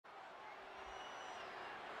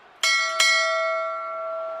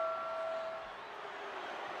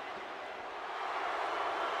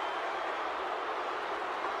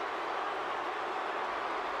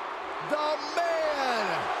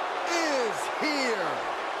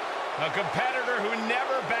A competitor who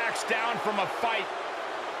never backs down from a fight.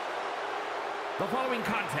 The following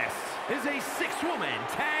contest is a six-woman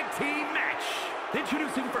tag team match.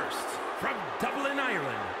 Introducing first, from Dublin,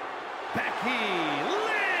 Ireland, Becky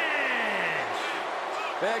Lynch.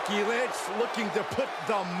 Becky Lynch looking to put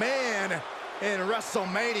the man in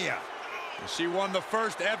WrestleMania. She won the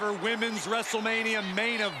first ever Women's WrestleMania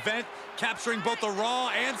main event, capturing both the Raw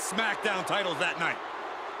and SmackDown titles that night.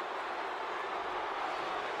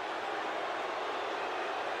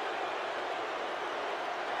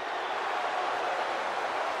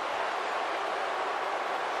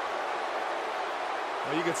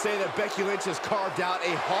 Well, you could say that Becky Lynch has carved out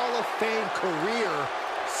a Hall of Fame career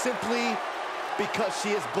simply because she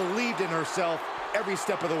has believed in herself every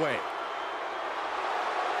step of the way.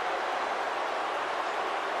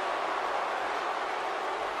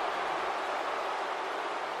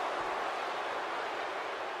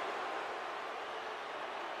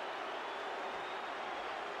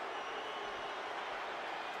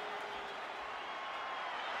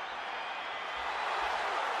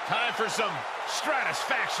 Time for some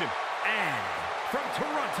Stratusfaction. And from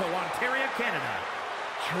Toronto, Ontario, Canada,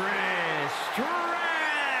 Trish Stratus.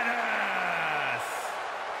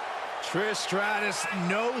 Trish Stratus,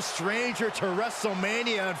 no stranger to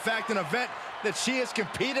WrestleMania. In fact, an event that she has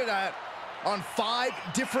competed at on 5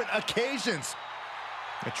 different occasions.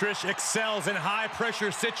 Trish excels in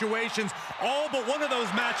high-pressure situations. All but one of those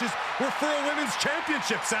matches were for a women's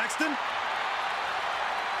championship, Saxton.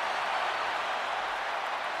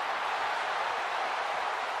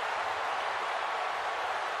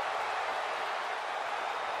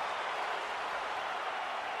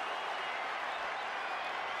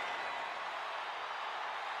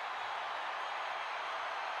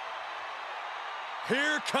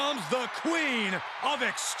 Here comes the Queen of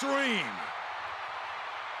Extreme.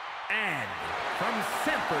 And from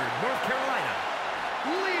Sanford, North Carolina,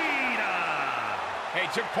 Lita. Hey,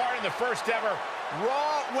 took part in the first ever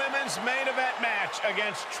Raw Women's main event match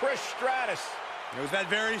against Trish Stratus. It was that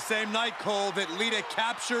very same night, Cole, that Lita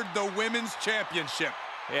captured the Women's Championship.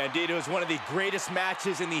 Yeah, indeed, it was one of the greatest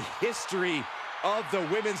matches in the history of the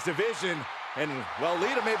women's division. And, well,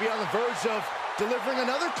 Lita may be on the verge of delivering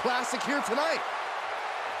another classic here tonight.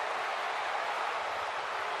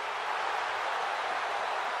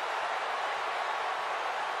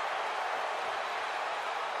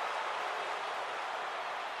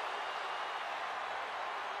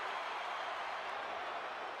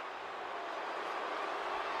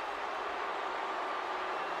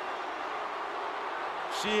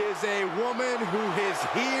 She is a woman who is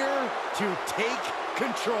here to take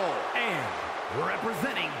control. And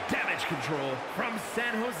representing Damage Control from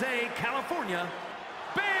San Jose, California,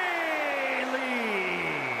 Bayley.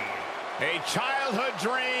 A childhood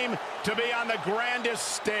dream to be on the grandest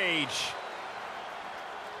stage.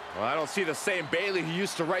 Well, I don't see the same Bayley who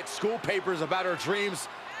used to write school papers about her dreams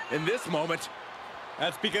in this moment.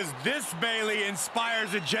 That's because this Bayley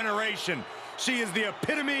inspires a generation. She is the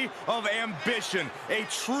epitome of ambition, a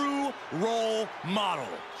true role model.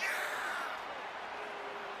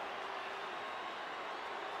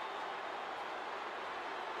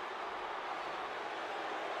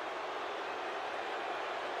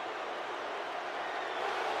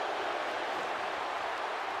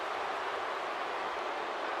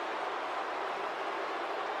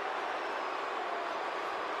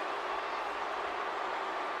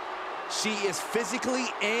 She is physically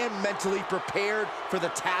and mentally prepared for the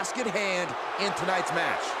task at hand in tonight's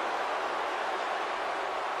match.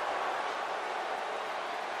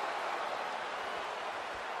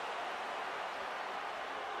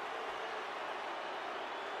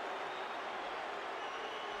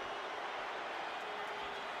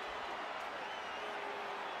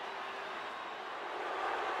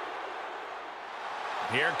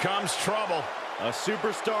 Here comes trouble. A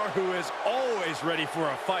superstar who is always ready for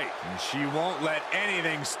a fight. And she won't let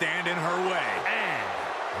anything stand in her way.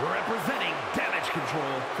 And representing Damage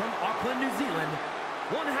Control from Auckland, New Zealand,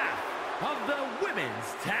 one half of the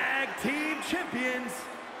Women's Tag Team Champions,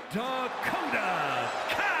 Dakota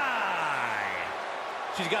Kai.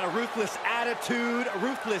 She's got a ruthless attitude,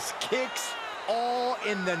 ruthless kicks, all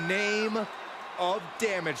in the name of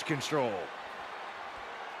Damage Control.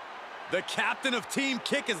 The captain of Team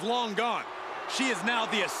Kick is long gone. She is now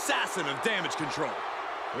the assassin of Damage Control.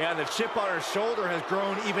 Yeah, the chip on her shoulder has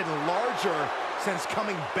grown even larger since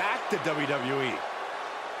coming back to WWE.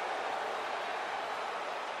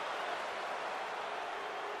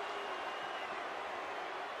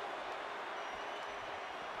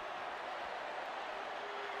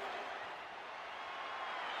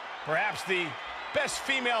 Perhaps the best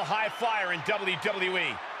female high flyer in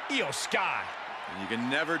WWE. Io Sky. And you can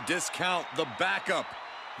never discount the backup.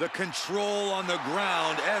 The control on the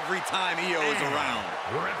ground every time Io is around.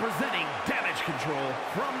 Representing Damage Control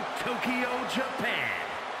from Tokyo, Japan.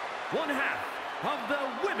 One half of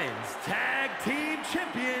the Women's Tag Team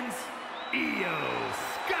Champions, Io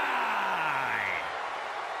Sky.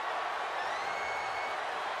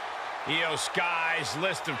 Io Sky's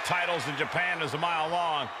list of titles in Japan is a mile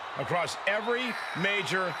long across every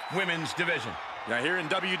major women's division. Now here in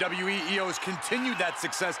WWE, Io has continued that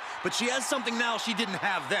success, but she has something now she didn't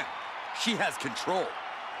have then. She has control.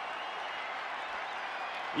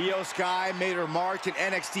 Io Sky made her mark in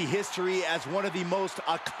NXT history as one of the most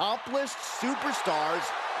accomplished superstars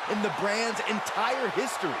in the brand's entire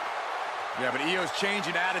history. Yeah, but Io's change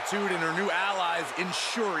in attitude and her new allies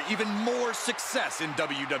ensure even more success in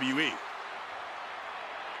WWE.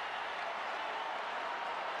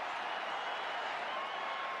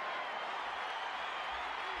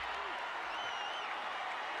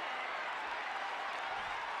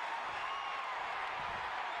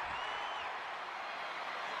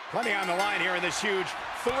 Plenty on the line here in this huge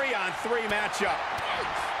 3-on-3 matchup.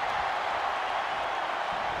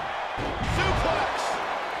 Suplex!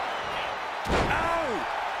 Ow!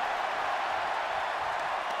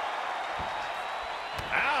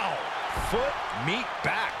 Ow! Foot, meet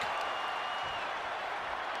back.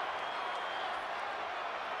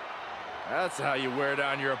 That's how you wear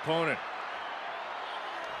down your opponent.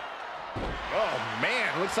 Oh,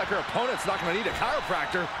 man, looks like her opponent's not going to need a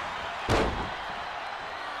chiropractor.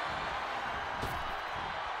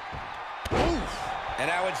 And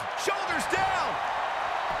now it's shoulders down.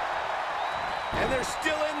 And they're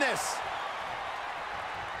still in this.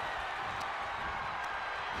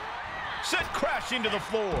 Sent crashing to the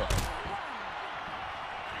floor.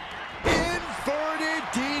 Inverted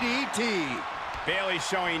DDT. Bayley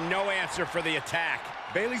showing no answer for the attack.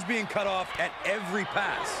 Bayley's being cut off at every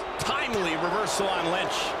pass. Timely reversal on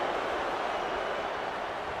Lynch.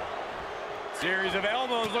 Series of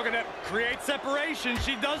elbows looking to create separation.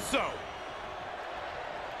 She does so.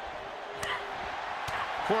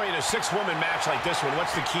 Corey, in a 6-woman match like this one,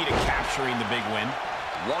 what's the key to capturing the big win?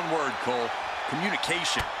 One word, Cole.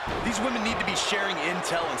 Communication. These women need to be sharing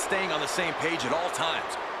intel and staying on the same page at all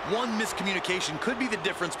times. One miscommunication could be the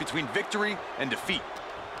difference between victory and defeat.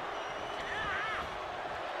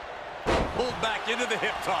 Pulled back into the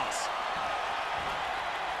hip toss.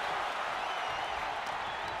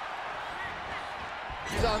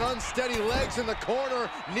 She's on unsteady legs in the corner,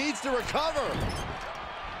 needs to recover.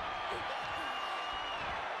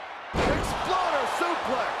 Exploder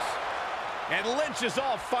suplex. And Lynch is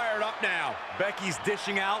all fired up now. Becky's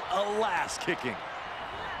dishing out a last kicking.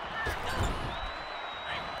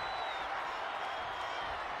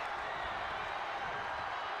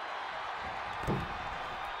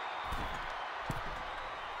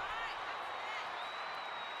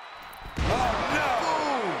 Oh, no!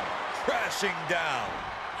 Boom! Crashing down.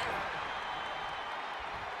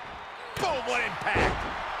 Boom, what impact!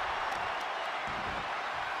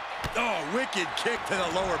 Oh, wicked kick to the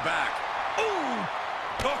lower back. Ooh!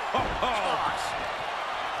 Oh.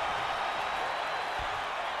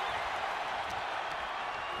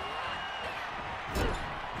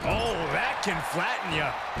 Oh, that can flatten you.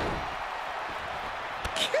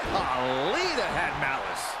 Lita had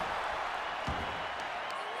malice.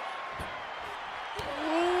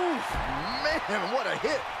 Oof, man, what a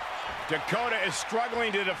hit. Dakota is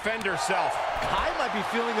struggling to defend herself. Kai might be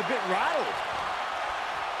feeling a bit rattled.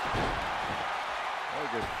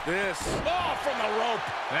 Look at this. Oh, from the rope.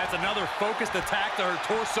 And that's another focused attack to her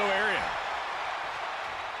torso area.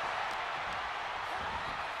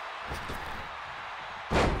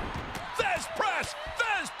 Fez press!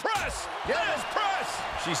 Fez press! Fez press!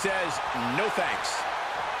 She says, no thanks.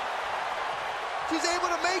 She's able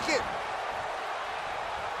to make it.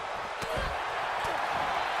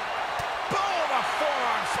 Boom, a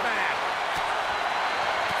forearm smash.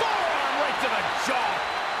 Forearm right to the jaw.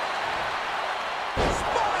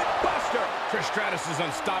 Spine buster. Trish Stratus is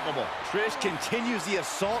unstoppable. Trish continues the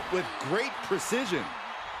assault with great precision.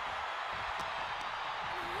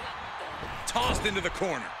 Tossed into the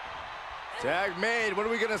corner. Tag made. What are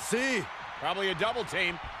we going to see? Probably a double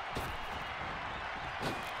team.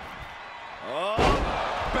 Oh,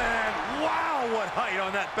 bad. Wow, what height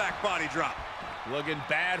on that back body drop. Looking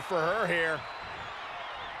bad for her here.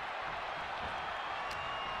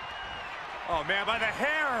 Oh, man, by the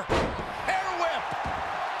hair. Hair whip.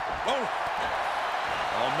 Oh.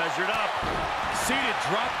 All measured up. Seated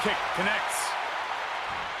drop kick connects.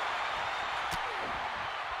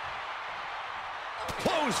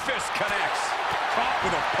 Closed fist connects. Caught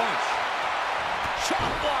with a punch.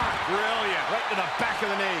 Chop block. Brilliant. Right to the back of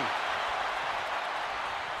the knee.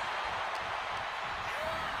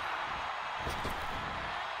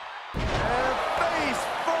 And face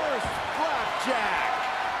first, flapjack.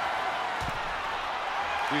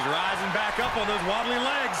 He's rising back up on those wobbly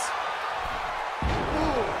legs.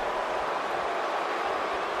 Ooh.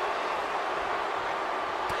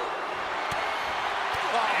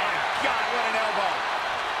 Oh, my God, what an elbow.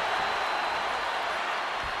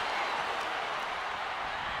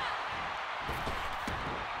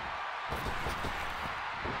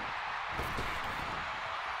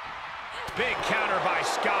 Big counter by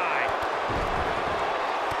Sky.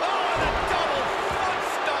 Oh, and a double foot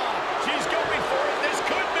stomp. She's going for it. This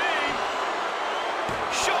could be.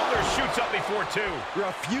 Shoulder shoots up before two.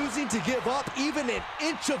 Refusing to give up even an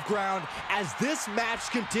inch of ground as this match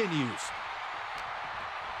continues.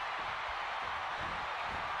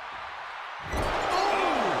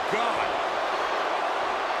 Oh, God.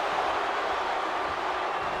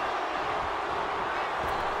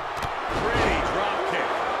 Pretty drop kick.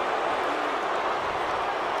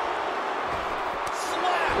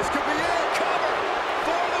 Slap. This could be it. Cover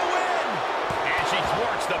for the win. And she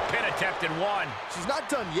thwarts the pin attempt and one. She's not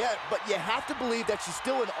done yet, but you have to believe that she's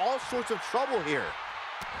still in all sorts of trouble here.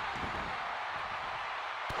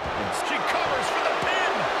 She covers for the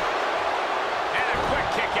pin. And a quick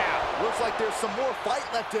kick out. Looks like there's some more fight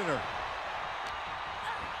left in her.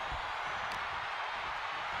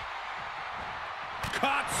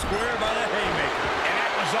 Caught square by the haymaker. And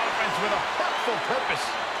that was offense with a hurtful purpose.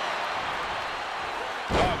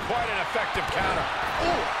 Oh, quite an effective counter.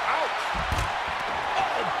 Oh, ouch.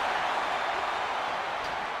 Oh.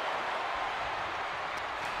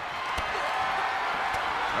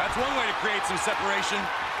 That's one way to create some separation.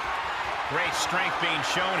 Great strength being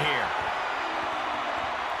shown here.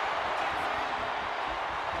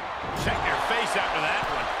 Check their face after that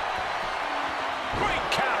one. Great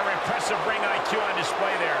counter, impressive ring IQ on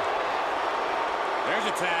display there. There's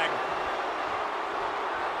a tag.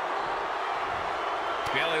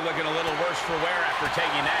 Bayley looking a little worse for wear after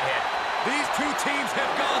taking that hit. These two teams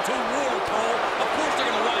have gone to war, Cole. Of course they're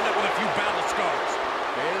going to wind up with a few battle scars.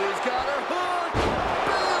 Bayley's got her hook.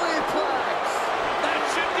 Bayley plex. That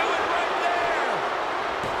should do it right there.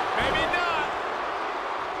 Maybe not.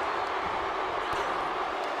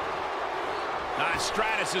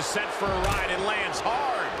 Stratus is sent for a ride and lands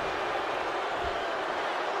hard.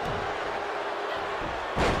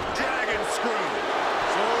 Dragon screw.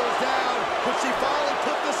 Shoulders down. Could she finally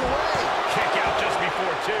put this away? Kick out just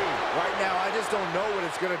before two. Right now, I just don't know what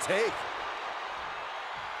it's going to take.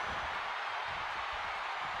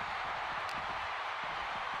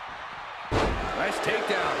 Nice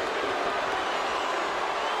takedown.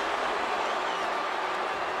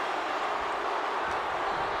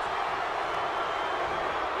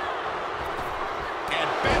 And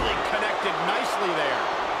Bayley connected nicely there.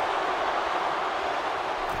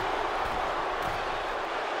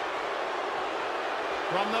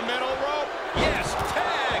 From the middle rope. Yes,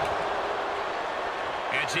 tag.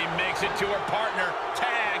 And she makes it to her partner.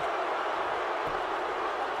 Tag.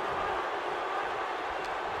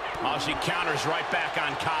 Oh, she counters right back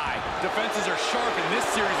on Kai. Defenses are sharp in this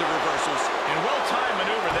series of reversals. And well-timed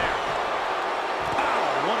maneuver there.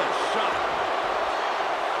 Pow, what a shot.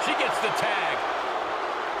 She gets the tag.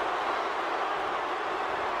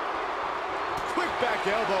 Quick back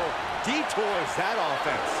elbow. Detours that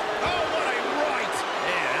offense. Oh, what a right.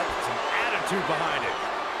 Yeah, that's some attitude behind it.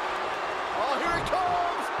 Oh, here it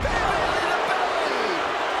comes. Bayley to the belly.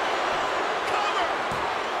 Cover.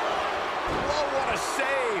 Oh, what a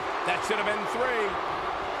save. That should have been 3.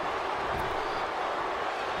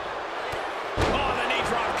 Oh, the knee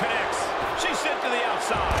drop connects. She's sent to the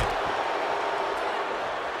outside.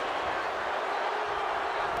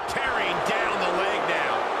 Tearing down the leg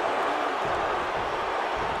now.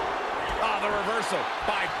 Oh, the reversal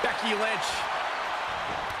by Becky Lynch.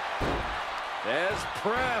 There's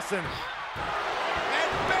press and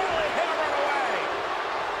Bayley hammering away.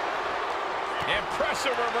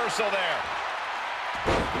 Impressive reversal there.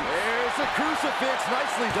 there's the crucifix.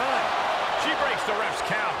 Nicely done. She breaks the ref's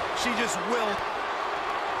count. She just will.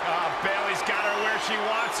 Bayley's got her where she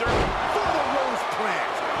wants her. For the rose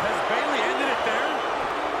plant. Has Bayley ended it there?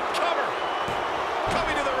 Cover.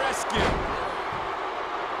 Coming to the rescue.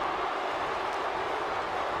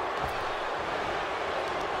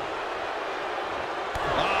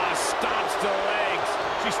 Stomps to the legs.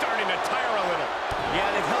 She's starting to tire a little. Yeah,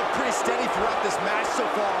 they've held pretty steady throughout this match so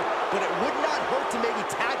far, but it would not hurt to maybe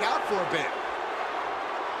tag out for a bit.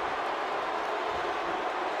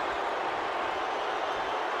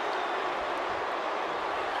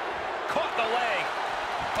 Caught the leg.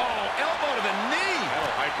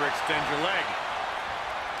 for extend your leg.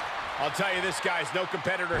 I'll tell you this, guys, no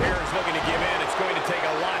competitor here is looking to give in. It's going to take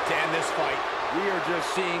a lot to end this fight. We are just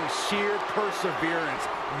seeing sheer perseverance.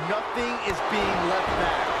 Nothing is being left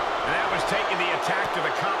back. And that was taking the attack to the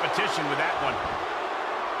competition with that one.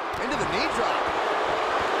 Into the knee drop.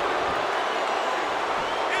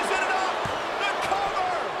 Is it enough? The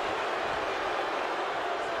cover!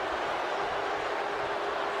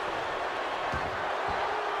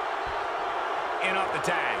 In off the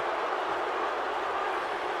tag.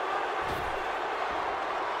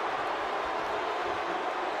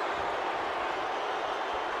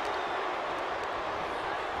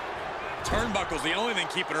 Turnbuckle's the only thing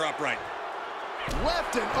keeping her upright.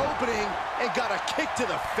 Left an opening and got a kick to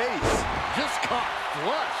the face. Just caught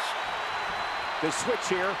flush. The switch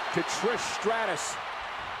here to Trish Stratus.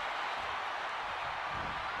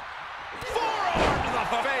 Forearm to the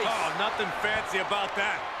face. Oh, nothing fancy about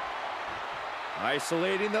that.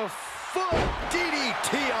 Isolating the foot.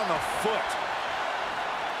 DDT on the foot.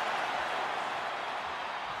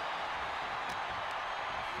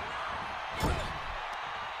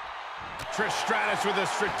 Trish Stratus with a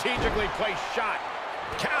strategically placed shot.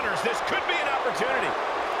 Counters. This could be an opportunity.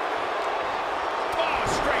 Oh,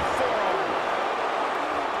 straight forearm.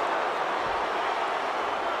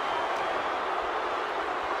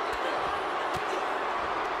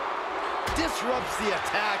 Disrupts the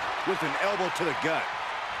attack with an elbow to the gut.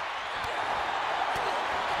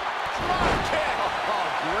 Drop kick. Oh,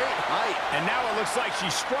 great height. And now it looks like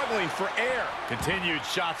she's struggling for air. Continued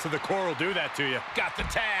shots to the core will do that to you. Got the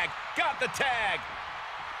tag. Got the tag.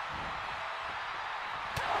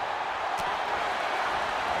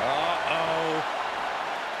 Uh-oh.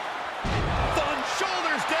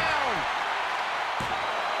 Shoulders down.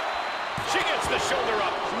 She gets the shoulder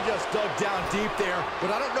up. She just dug down deep there, but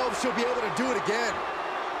I don't know if she'll be able to do it again.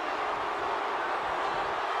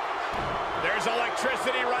 There's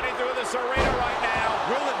electricity running through this arena right now.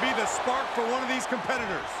 Will it be the spark for one of these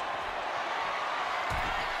competitors?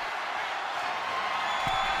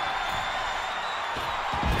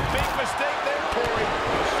 Big mistake there, Corey.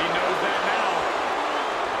 She knows that now.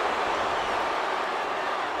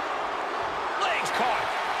 Legs caught.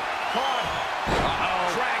 Caught. Uh-oh.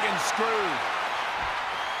 Dragon screw.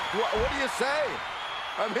 What do you say?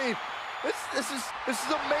 I mean, this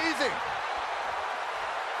is amazing.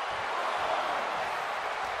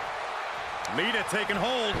 Lita taking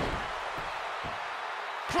hold.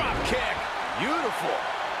 Drop kick. Beautiful.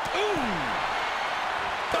 Ooh.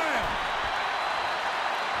 Bam.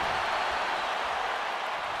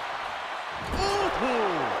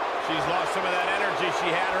 Ooh. She's lost some of that energy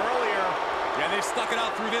she had earlier. Yeah, they've stuck it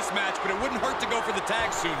out through this match, but it wouldn't hurt to go for the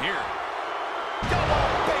tag soon here. Double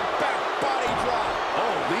big back body drop.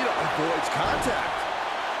 Oh, Lita avoids contact.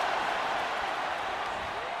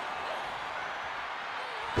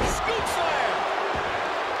 Scoop slam.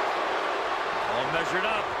 All measured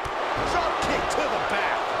up. Drop kick to the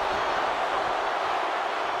back.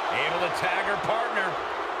 Able to tag her partner.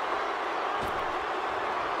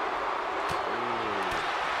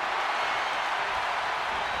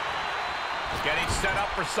 Getting set up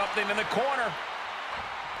for something in the corner.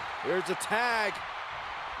 Here's a tag.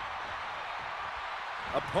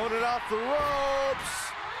 Opponent off the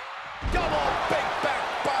ropes. Double big back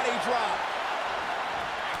body drop.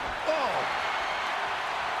 Oh.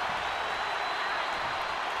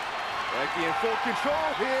 Becky in full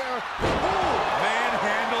control here. Ooh.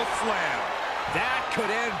 Manhandle slam. That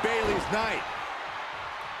could end Bayley's night.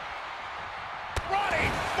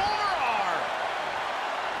 Running forearm.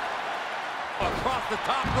 Across the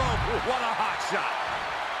top rope. What a hot shot.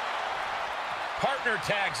 Partner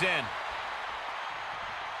tags in.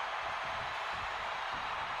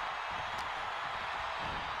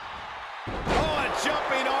 Oh, a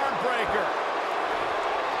jumping arm breaker.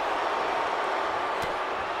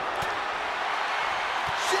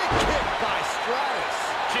 Shit kick by Stratus.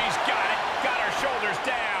 She's got it. Got her shoulders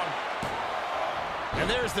down. And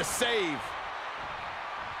there's the save.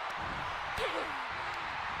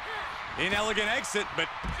 Inelegant exit, but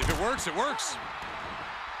if it works, it works.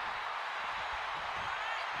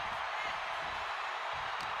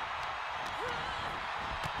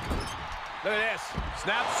 Look at this.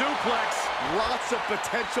 Snap suplex. Lots of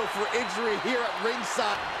potential for injury here at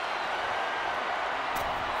ringside.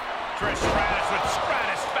 Trish Stratus with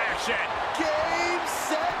Stratusfaction. Game,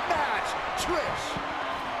 set, match. Trish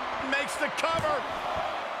Makes the cover.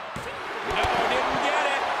 No, didn't get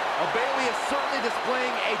it. Bayley is certainly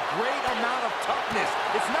displaying a great amount of toughness.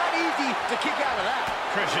 It's not easy to kick out of that.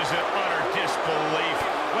 Trish is in utter disbelief.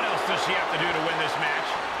 What else does she have to do to win this match?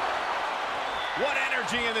 What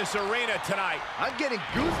energy in this arena tonight. I'm getting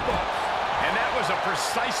goosebumps. And that was a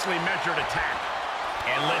precisely measured attack.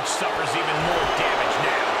 And Lynch suffers even more damage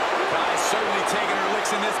now. Guys certainly taking her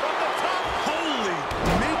licks in this. From the top. Holy,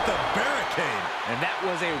 meet the barricade. And that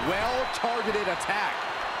was a well-targeted attack.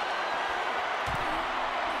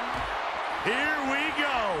 Here we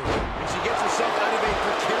go. And she gets herself out of a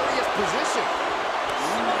precarious position.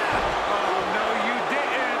 Oh, no, you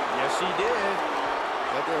didn't. Yes, she did.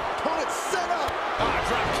 Got their opponent set up.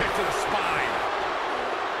 Drop kick to the spine.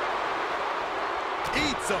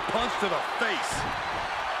 Eats a punch to the face.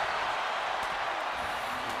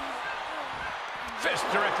 Fist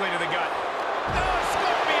directly to the gut.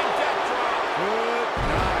 Scorpion death drop. Good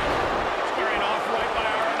night. Squaring off right by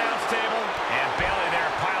our announce table. And Bayley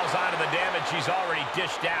there piles onto the damage she's already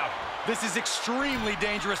dished out. This is extremely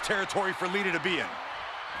dangerous territory for Lita to be in.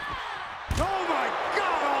 Oh my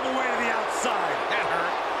God, all the way to the outside. That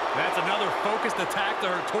hurt. That's another focused attack to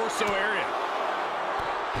her torso area.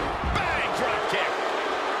 Bang, drop kick.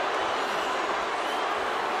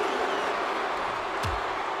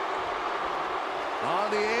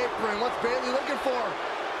 On the apron, what's Bayley looking for?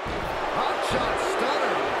 Hot shot,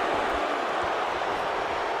 stunner.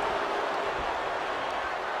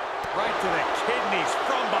 Right to the kidneys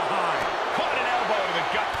from behind. Caught an elbow to the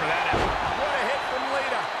gut for that effort. What a hit from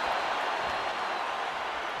Lita.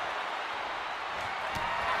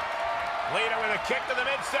 Lita with a kick to the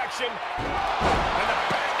midsection. And the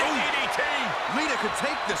back to DDT. Lita could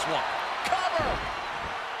take this one. Cover.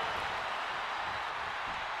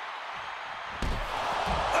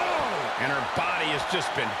 And her body has just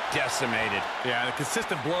been decimated. Yeah, the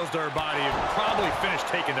consistent blows to her body have probably finished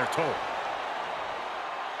taking their toll.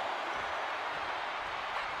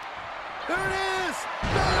 There it is!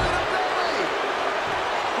 Belly to belly!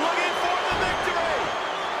 Looking for the victory.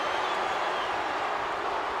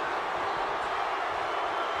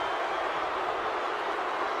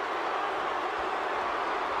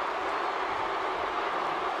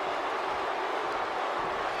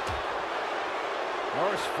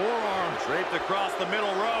 Harsh forearm draped across the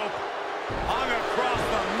middle rope. Hung across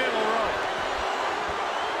the middle rope.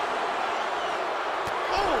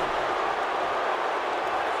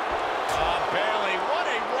 Bayley, what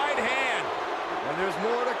a right hand. And there's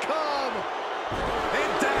more to come.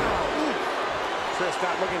 And down. Trish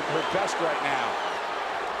not looking her best right now.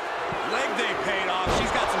 Leg day paid off.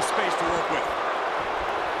 She's got some space to work with.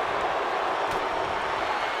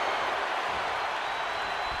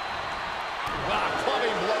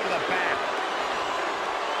 Clubbing blow to the back.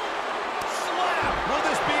 Slap. Will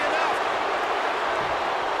this be enough?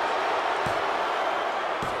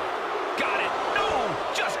 Got it. No,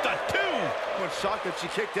 just a two. I'm shocked that she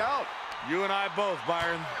kicked out. You and I both,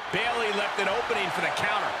 Byron. Bayley left an opening for the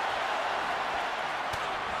counter.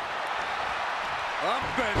 Up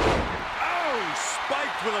and... Oh,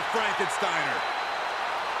 spiked with a Frankensteiner.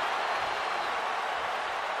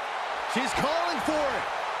 She's calling for it.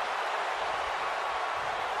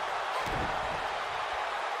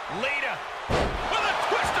 Lita with a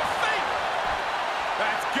twist of fate.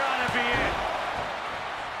 That's gotta be it.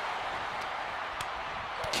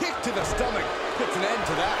 Kick to the stomach. Puts an end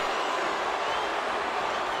to that.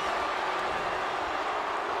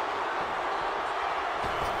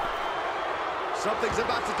 Something's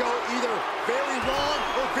about to go either very wrong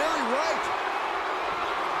or very right.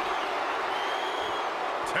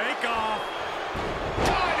 Take off.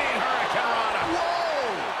 Diving hurricanrana.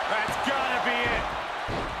 Whoa! That's gotta be it.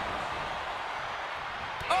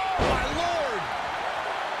 Oh, my Lord.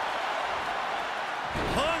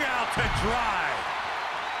 Hung out to dry.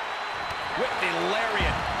 With the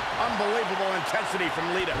lariat. Unbelievable intensity from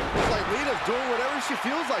Lita. It's like Lita's doing whatever she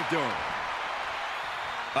feels like doing.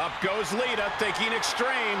 Up goes Lita, thinking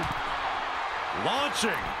extreme.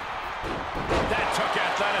 Launching. That took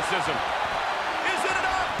athleticism. Is it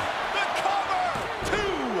enough? The cover!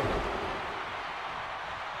 Two!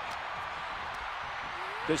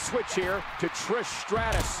 The switch here to Trish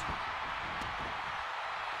Stratus.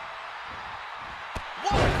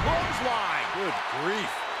 What a clothesline! Good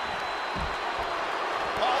grief.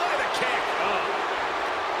 Oh, look at the kick.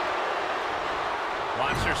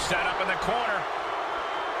 Wants her set up in the corner.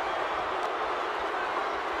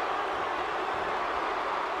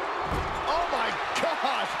 Oh my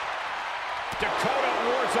gosh! Dakota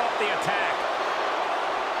wards off the attack.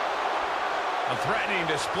 A threatening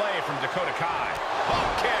display from Dakota Kai. Bump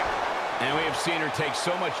kick. And we have seen her take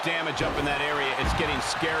so much damage up in that area, it's getting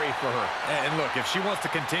scary for her. And look, if she wants to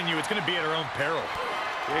continue, it's going to be at her own peril.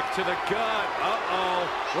 Kick to the gut. Uh-oh.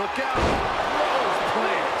 Look out. Rose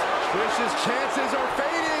plant. Trish's chances are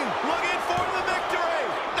fading. Looking for the victory.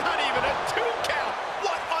 Not even a 2 count.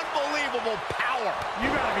 unstoppable power. You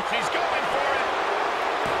gotta be, she's going for it.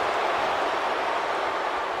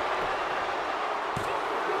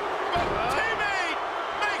 Teammate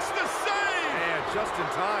makes the save. And just in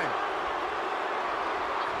time.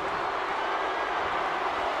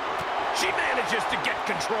 She manages to get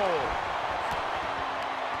control.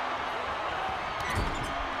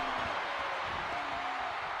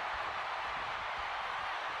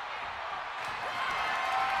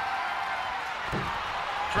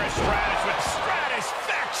 Trish Stratus with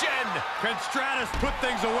Stratusfaction. Can Stratus put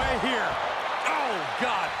things away here? Oh,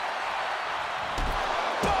 God.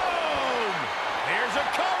 Boom! Here's a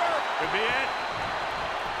cover. Could be it.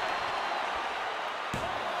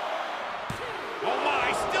 Oh,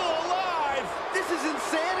 my, still alive. This is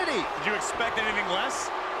insanity. Did you expect anything less?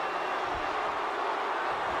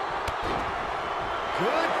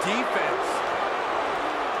 Good defense.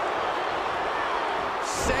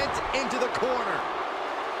 Sent into the corner.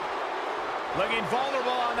 Looking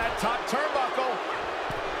vulnerable on that top turnbuckle.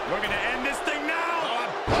 Looking to end this thing now.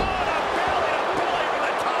 Oh, the belly to belly from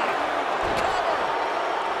the top. Cover.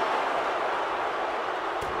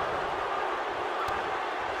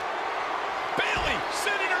 Bayley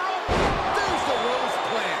sending her up. There's the rose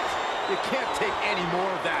plant. You can't take any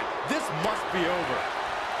more of that. This must be over.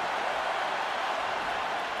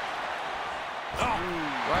 Oh,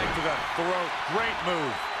 right to the throat. Great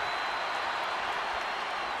move.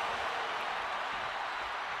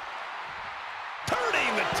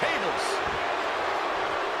 Turning the tables.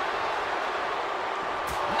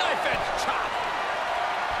 Knife edge chop.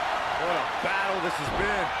 What a battle this has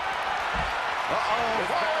been.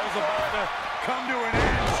 This battle's about to come to an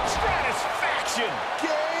end. Stratusfaction.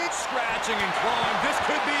 Gage Scratching and clawing. This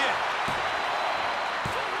could be it.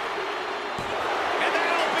 And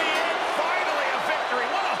that'll be it. Finally a victory.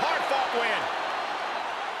 What a hard-fought win.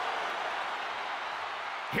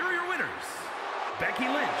 Here are your winners, Becky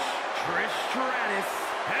Lynch, Trish Stratus,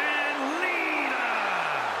 and Lita.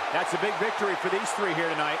 That's a big victory for these three here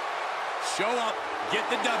tonight. Show up, get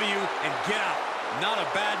the W, and get out. Not a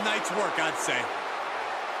bad night's work, I'd say.